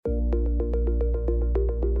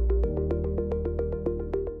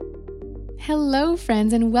Hello,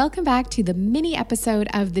 friends, and welcome back to the mini episode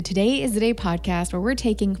of the Today is the Day podcast, where we're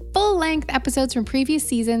taking full-length episodes from previous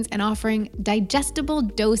seasons and offering digestible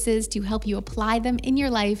doses to help you apply them in your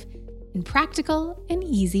life in practical and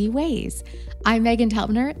easy ways. I'm Megan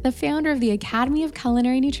Telpner, the founder of the Academy of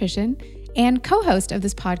Culinary Nutrition and co-host of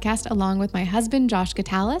this podcast, along with my husband, Josh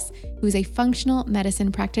Katalis, who is a functional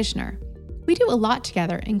medicine practitioner. We do a lot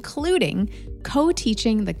together, including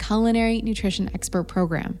co-teaching the Culinary Nutrition Expert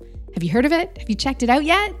Program. Have you heard of it? Have you checked it out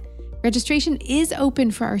yet? Registration is open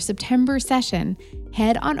for our September session.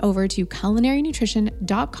 Head on over to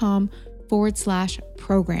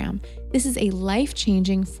culinarynutrition.com/program. This is a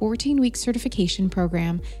life-changing 14-week certification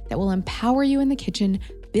program that will empower you in the kitchen,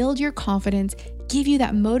 build your confidence, give you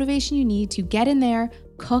that motivation you need to get in there,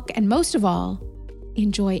 cook, and most of all,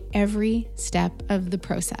 enjoy every step of the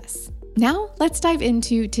process. Now, let's dive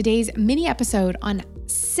into today's mini episode on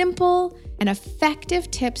simple and effective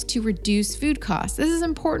tips to reduce food costs. This is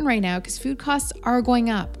important right now because food costs are going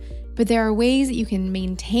up, but there are ways that you can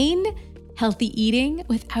maintain healthy eating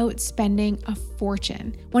without spending a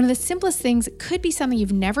fortune. One of the simplest things could be something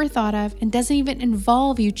you've never thought of and doesn't even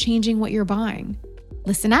involve you changing what you're buying.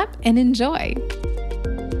 Listen up and enjoy.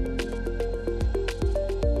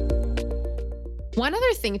 One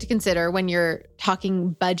other thing to consider when you're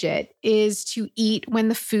talking budget is to eat when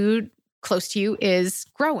the food close to you is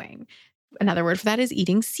growing. Another word for that is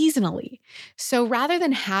eating seasonally. So rather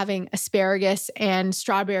than having asparagus and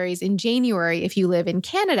strawberries in January, if you live in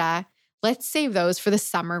Canada, let's save those for the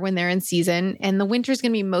summer when they're in season. And the winter is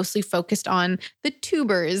going to be mostly focused on the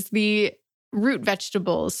tubers, the root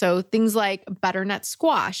vegetables. So things like butternut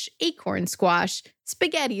squash, acorn squash,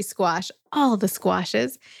 spaghetti squash, all the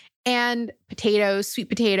squashes, and potatoes, sweet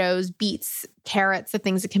potatoes, beets, carrots, the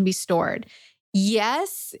things that can be stored.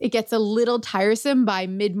 Yes, it gets a little tiresome by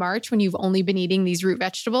mid-March when you've only been eating these root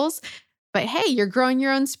vegetables. But hey, you're growing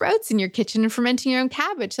your own sprouts in your kitchen and fermenting your own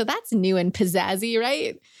cabbage. So that's new and pizzazzy,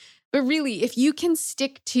 right? But really, if you can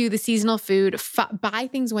stick to the seasonal food, buy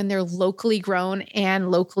things when they're locally grown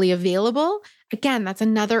and locally available, again, that's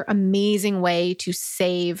another amazing way to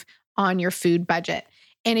save on your food budget.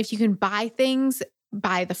 And if you can buy things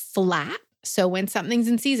by the flat, so when something's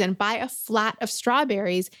in season, buy a flat of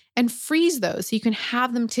strawberries and freeze those so you can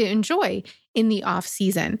have them to enjoy in the off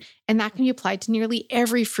season. And that can be applied to nearly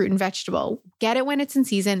every fruit and vegetable. Get it when it's in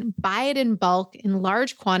season, buy it in bulk, in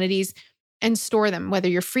large quantities, and store them, whether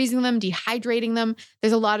you're freezing them, dehydrating them.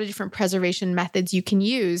 There's a lot of different preservation methods you can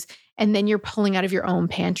use, and then you're pulling out of your own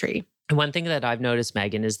pantry. And one thing that I've noticed,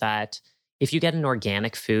 Megan, is that if you get an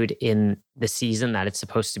organic food in the season that it's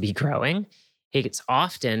supposed to be growing, it's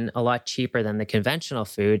often a lot cheaper than the conventional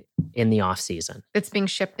food in the off season. It's being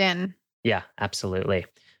shipped in. Yeah, absolutely.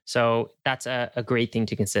 So that's a great thing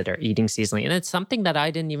to consider, eating seasonally. And it's something that I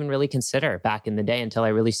didn't even really consider back in the day until I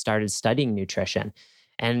really started studying nutrition.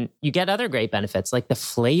 And you get other great benefits like the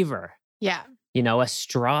flavor. Yeah. You know, a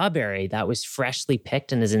strawberry that was freshly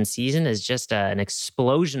picked and is in season is just an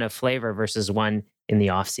explosion of flavor versus one in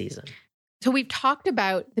the off season. So we've talked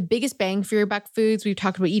about the biggest bang for your buck foods. We've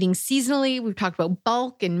talked about eating seasonally. We've talked about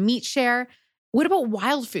bulk and meat share. What about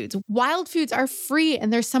wild foods? Wild foods are free,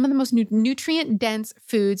 and they're some of the most nutrient-dense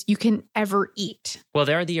foods you can ever eat. Well,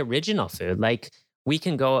 they're the original food. Like, we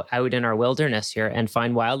can go out in our wilderness here and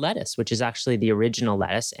find wild lettuce, which is actually the original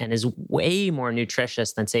lettuce and is way more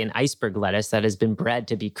nutritious than, say, an iceberg lettuce that has been bred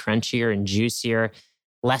to be crunchier and juicier,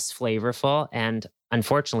 less flavorful, and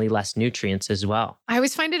unfortunately less nutrients as well. I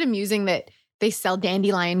always find it amusing that they sell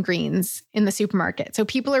dandelion greens in the supermarket. So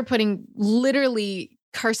people are putting literally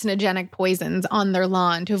carcinogenic poisons on their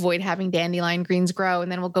lawn to avoid having dandelion greens grow, and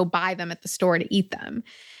then we'll go buy them at the store to eat them.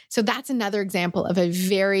 So that's another example of a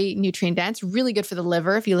very nutrient dense, really good for the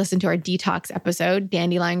liver. If you listen to our detox episode,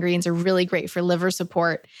 dandelion greens are really great for liver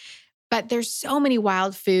support. But there's so many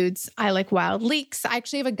wild foods. I like wild leeks. I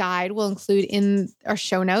actually have a guide we'll include in our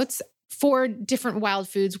show notes for different wild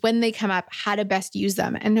foods when they come up, how to best use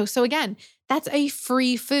them. And so again, that's a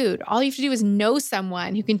free food. All you have to do is know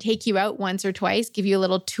someone who can take you out once or twice, give you a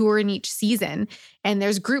little tour in each season. And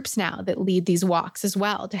there's groups now that lead these walks as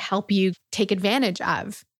well to help you take advantage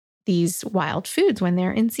of these wild foods when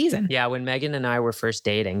they're in season. Yeah, when Megan and I were first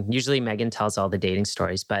dating, usually Megan tells all the dating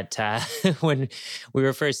stories, but when we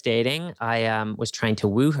were first dating, I was trying to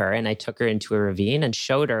woo her, and I took her into a ravine and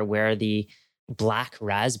showed her where the black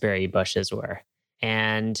raspberry bushes were.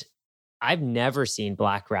 And I've never seen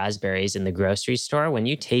black raspberries in the grocery store. When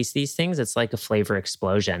you taste these things, it's like a flavor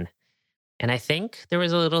explosion. And I think there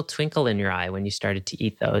was a little twinkle in your eye when you started to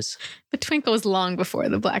eat those. The twinkle was long before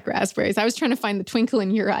the black raspberries. I was trying to find the twinkle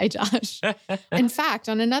in your eye, Josh. In fact,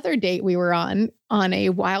 on another date we were on a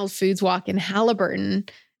wild foods walk in Haliburton,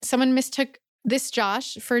 someone mistook this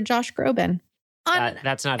Josh for Josh Groban.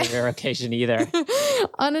 That's not a rare occasion either.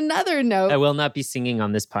 On another note, I will not be singing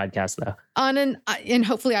on this podcast, though. And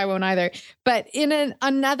hopefully I won't either. But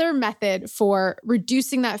another method for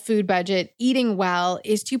reducing that food budget, eating well,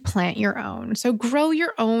 is to plant your own. So grow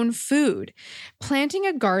your own food. Planting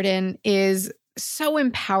a garden is so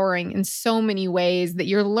empowering in so many ways that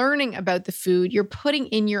you're learning about the food. You're putting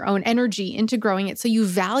in your own energy into growing it so you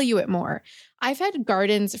value it more. I've had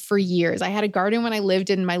gardens for years. I had a garden when I lived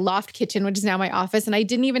in my loft kitchen, which is now my office, and I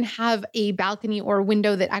didn't even have a balcony or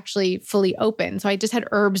window that actually fully opened. So I just had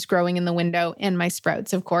herbs growing in the window and my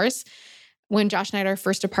sprouts, of course. When Josh and I had our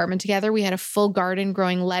first apartment together, we had a full garden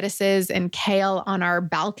growing lettuces and kale on our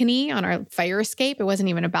balcony, on our fire escape. It wasn't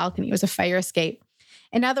even a balcony, it was a fire escape.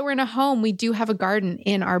 And now that we're in a home, we do have a garden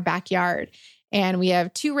in our backyard. And we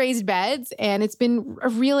have 2 raised beds, and it's been a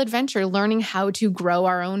real adventure learning how to grow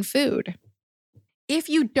our own food. If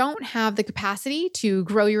you don't have the capacity to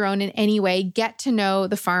grow your own in any way, get to know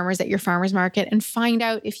the farmers at your farmer's market and find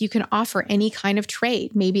out if you can offer any kind of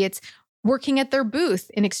trade. Maybe it's working at their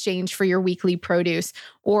booth in exchange for your weekly produce,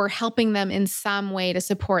 or helping them in some way to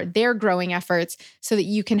support their growing efforts so that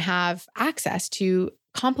you can have access to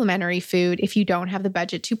complimentary food if you don't have the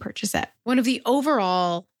budget to purchase it. One of the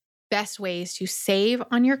overall best ways to save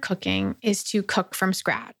on your cooking is to cook from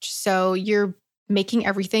scratch. So you're making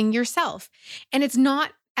everything yourself. And it's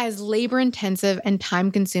not as labor intensive and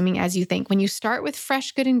time consuming as you think. When you start with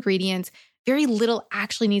fresh, good ingredients, very little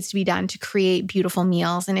actually needs to be done to create beautiful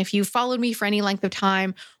meals. And if you followed me for any length of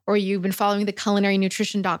time, or you've been following the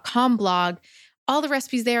culinarynutrition.com blog, all the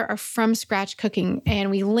recipes there are from scratch cooking. And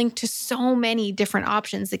we link to so many different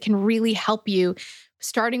options that can really help you,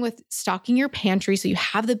 starting with stocking your pantry so you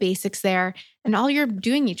have the basics there. And all you're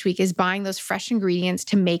doing each week is buying those fresh ingredients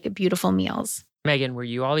to make beautiful meals. Megan, were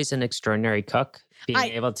you always an extraordinary cook, being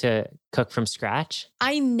able to cook from scratch?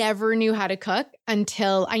 I never knew how to cook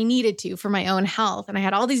until I needed to for my own health. And I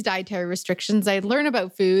had all these dietary restrictions. I'd learn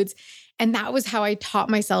about foods, and that was how I taught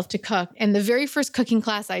myself to cook. And the very first cooking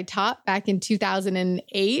class I taught back in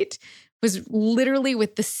 2008 was literally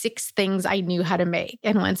with the 6 things I knew how to make.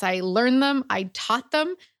 And once I learned them, I taught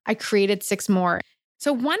them, I created 6 more.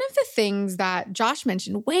 So one of the things that Josh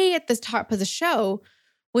mentioned way at the top of the show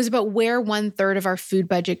was about where 1/3 of our food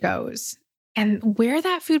budget goes. And where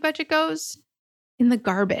that food budget goes? In the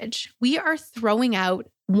garbage. We are throwing out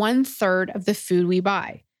 1/3 of the food we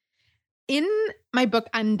buy. In my book,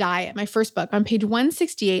 Undiet, my first book, on page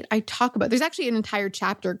 168, I talk about, there's actually an entire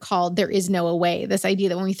chapter called There Is No Away. This idea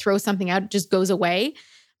that when we throw something out, it just goes away. I'm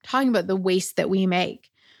talking about the waste that we make.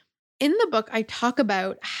 In the book, I talk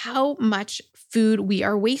about how much food we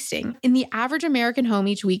are wasting. In the average American home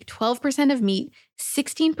each week, 12% of meat,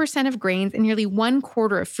 16% of grains, and nearly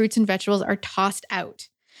 1/4 of fruits and vegetables are tossed out.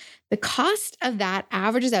 The cost of that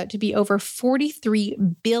averages out to be over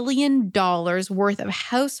 $43 billion worth of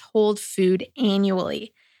household food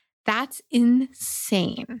annually. That's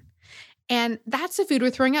insane. And that's the food we're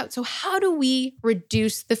throwing out. So how do we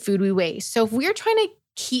reduce the food we waste? So if we're trying to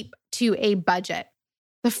keep to a budget,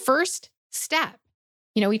 the first step,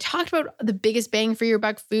 we talked about the biggest bang for your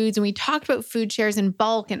buck foods, and we talked about food shares in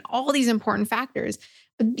bulk and all these important factors.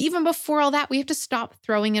 But even before all that, we have to stop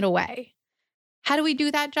throwing it away. How do we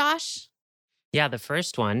do that, Josh? Yeah, the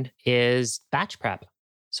first one is batch prep.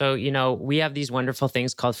 So, we have these wonderful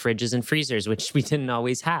things called fridges and freezers, which we didn't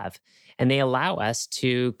always have. And they allow us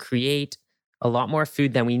to create a lot more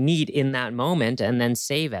food than we need in that moment and then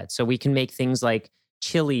save it. So we can make things like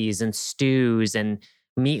chilies and stews and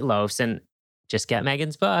meatloafs, and just get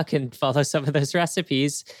Megan's book and follow some of those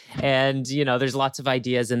recipes. And, there's lots of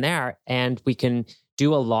ideas in there, and we can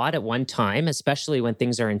do a lot at one time, especially when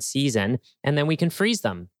things are in season, and then we can freeze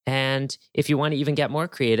them. And if you want to even get more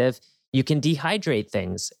creative, you can dehydrate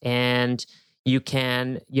things, and you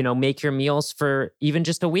can, make your meals for even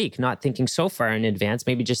just a week, not thinking so far in advance,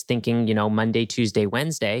 maybe just thinking, Monday, Tuesday,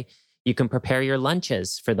 Wednesday. You can prepare your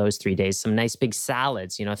lunches for those 3 days, some nice big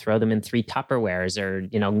salads, throw them in 3 Tupperwares or,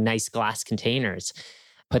 nice glass containers.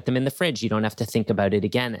 Put them in the fridge. You don't have to think about it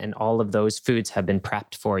again. And all of those foods have been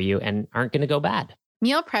prepped for you and aren't going to go bad.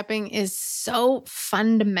 Meal prepping is so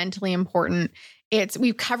fundamentally important.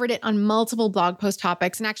 We've covered it on multiple blog post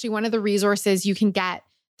topics. And actually, one of the resources you can get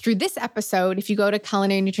through this episode, if you go to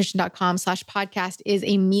culinarynutrition.com/podcast, is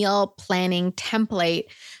a meal planning template.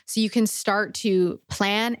 So you can start to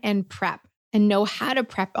plan and prep and know how to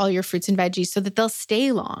prep all your fruits and veggies so that they'll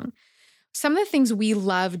stay long. Some of the things we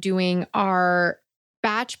love doing are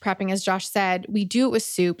batch prepping, as Josh said. We do it with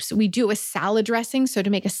soups. We do it with salad dressing. So to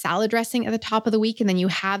make a salad dressing at the top of the week, and then you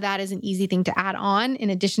have that as an easy thing to add on. In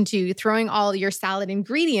addition to throwing all your salad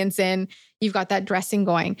ingredients in, you've got that dressing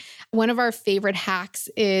going. One of our favorite hacks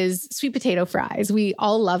is sweet potato fries. We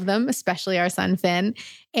all love them, especially our son Finn.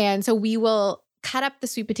 And so we will cut up the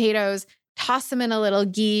sweet potatoes, toss them in a little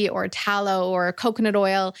ghee or tallow or coconut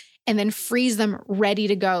oil, and then freeze them ready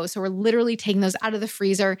to go. So we're literally taking those out of the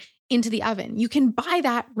freezer into the oven. You can buy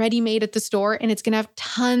that ready-made at the store, and it's going to have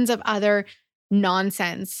tons of other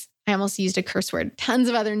nonsense. I almost used a curse word. Tons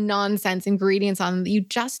of other nonsense ingredients on them that you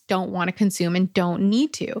just don't want to consume and don't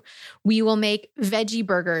need to. We will make veggie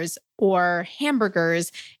burgers or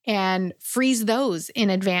hamburgers and freeze those in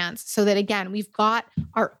advance so that, again, we've got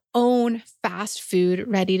our own fast food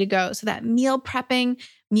ready to go. So that meal prepping,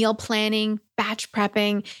 meal planning, batch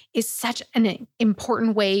prepping is such an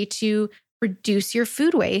important way to reduce your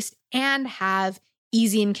food waste and have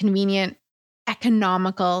easy and convenient,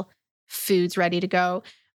 economical foods ready to go.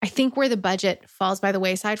 I think where the budget falls by the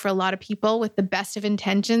wayside for a lot of people with the best of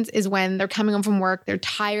intentions is when they're coming home from work, they're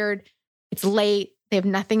tired, it's late, they have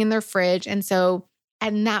nothing in their fridge. And so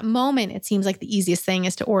in that moment, it seems like the easiest thing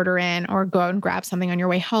is to order in or go out and grab something on your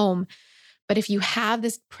way home. But if you have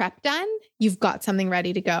this prep done, you've got something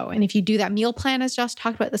ready to go. And if you do that meal plan, as Josh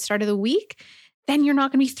talked about at the start of the week, then you're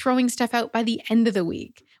not going to be throwing stuff out by the end of the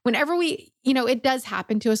week. Whenever it does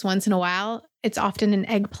happen to us once in a while. It's often an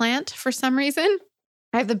eggplant for some reason.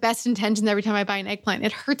 I have the best intentions every time I buy an eggplant.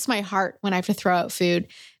 It hurts my heart when I have to throw out food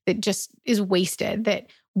that just is wasted, that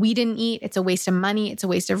we didn't eat. It's a waste of money. It's a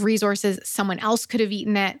waste of resources. Someone else could have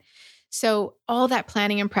eaten it. So all that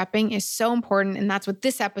planning and prepping is so important. And that's what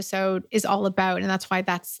this episode is all about. And that's why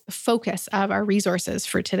that's the focus of our resources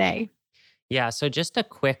for today. Yeah. So just a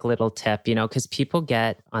quick little tip, because people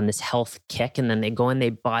get on this health kick and then they go and they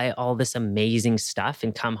buy all this amazing stuff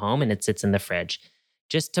and come home and it sits in the fridge.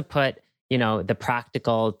 Just to put, the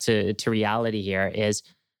practical to reality here is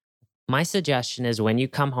my suggestion is when you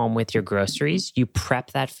come home with your groceries, you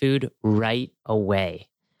prep that food right away.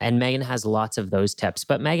 And Megan has lots of those tips.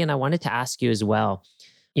 But Megan, I wanted to ask you as well,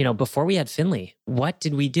 before we had Finley, what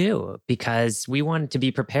did we do? Because we wanted to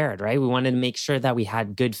be prepared, right? We wanted to make sure that we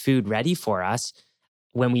had good food ready for us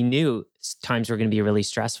when we knew times were going to be really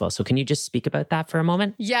stressful. So can you just speak about that for a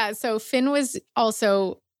moment? Yeah. So Finn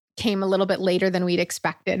came a little bit later than we'd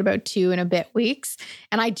expected, about 2 and a bit weeks.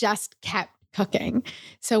 And I just kept cooking.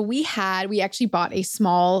 So we actually bought a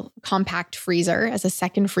small compact freezer as a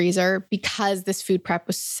second freezer because this food prep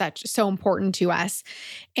was so important to us.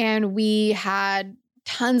 And we had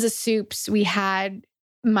tons of soups. We had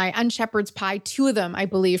my unshepherd's pie, 2 of them, I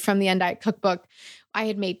believe, from the Undiet cookbook. I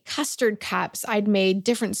had made custard cups. I'd made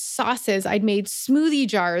different sauces. I'd made smoothie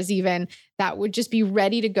jars even that would just be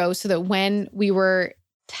ready to go so that when we were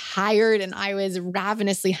tired and I was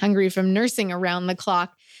ravenously hungry from nursing around the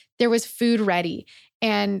clock, there was food ready.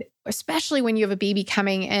 And especially when you have a baby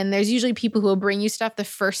coming, and there's usually people who will bring you stuff the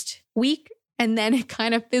first week and then it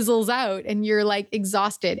kind of fizzles out and you're like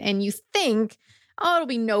exhausted and you think, oh, it'll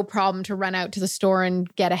be no problem to run out to the store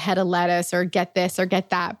and get a head of lettuce or get this or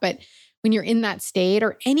get that. But when you're in that state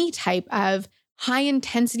or any type of high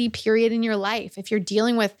intensity period in your life, if you're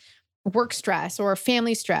dealing with work stress or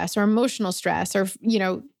family stress or emotional stress or,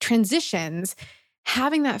 transitions,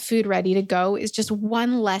 having that food ready to go is just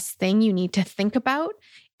one less thing you need to think about.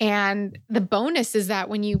 And the bonus is that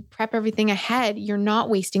when you prep everything ahead, you're not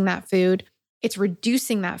wasting that food. It's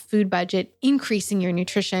reducing that food budget, increasing your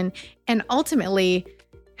nutrition, and ultimately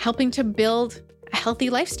helping to build a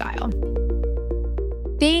healthy lifestyle.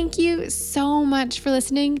 Thank you so much for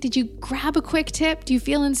listening. Did you grab a quick tip? Do you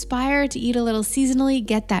feel inspired to eat a little seasonally?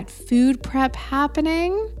 Get that food prep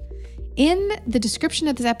happening? In the description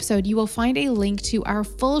of this episode, you will find a link to our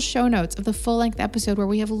full show notes of the full-length episode where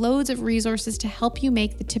we have loads of resources to help you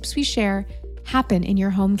make the tips we share happen in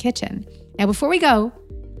your home kitchen. Now, before we go,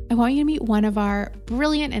 I want you to meet one of our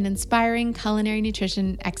brilliant and inspiring culinary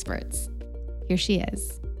nutrition experts. Here she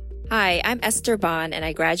is. Hi, I'm Esther Bond, and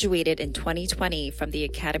I graduated in 2020 from the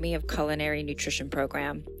Academy of Culinary Nutrition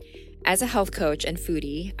program. As a health coach and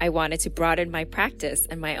foodie, I wanted to broaden my practice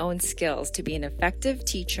and my own skills to be an effective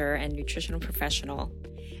teacher and nutritional professional.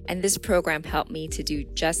 And this program helped me to do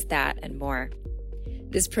just that and more.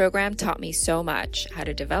 This program taught me so much: how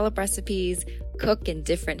to develop recipes, cook in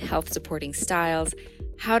different health supporting styles,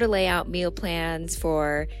 how to lay out meal plans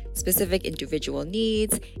for specific individual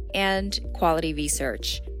needs, and quality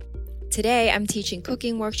research. Today, I'm teaching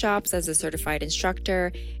cooking workshops as a certified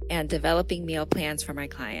instructor and developing meal plans for my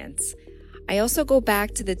clients. I also go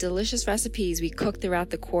back to the delicious recipes we cooked throughout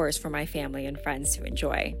the course for my family and friends to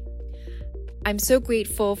enjoy. I'm so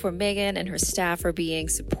grateful for Megan and her staff for being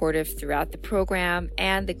supportive throughout the program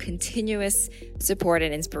and the continuous support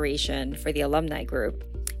and inspiration for the alumni group.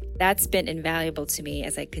 That's been invaluable to me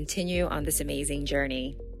as I continue on this amazing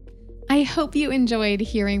journey. I hope you enjoyed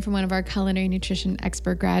hearing from one of our culinary nutrition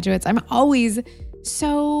expert graduates. I'm always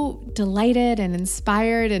so delighted and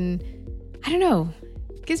inspired, and I don't know,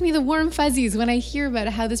 it gives me the warm fuzzies when I hear about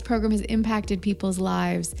how this program has impacted people's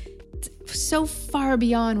lives. It's so far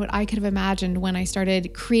beyond what I could have imagined when I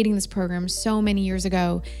started creating this program so many years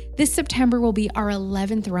ago. This September will be our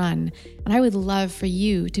 11th run, and I would love for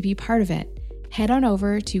you to be part of it. Head on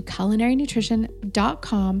over to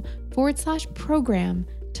culinarynutrition.com/program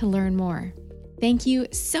to learn more. Thank you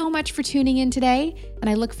so much for tuning in today, and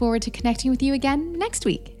I look forward to connecting with you again next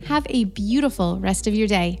week. Have a beautiful rest of your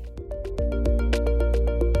day.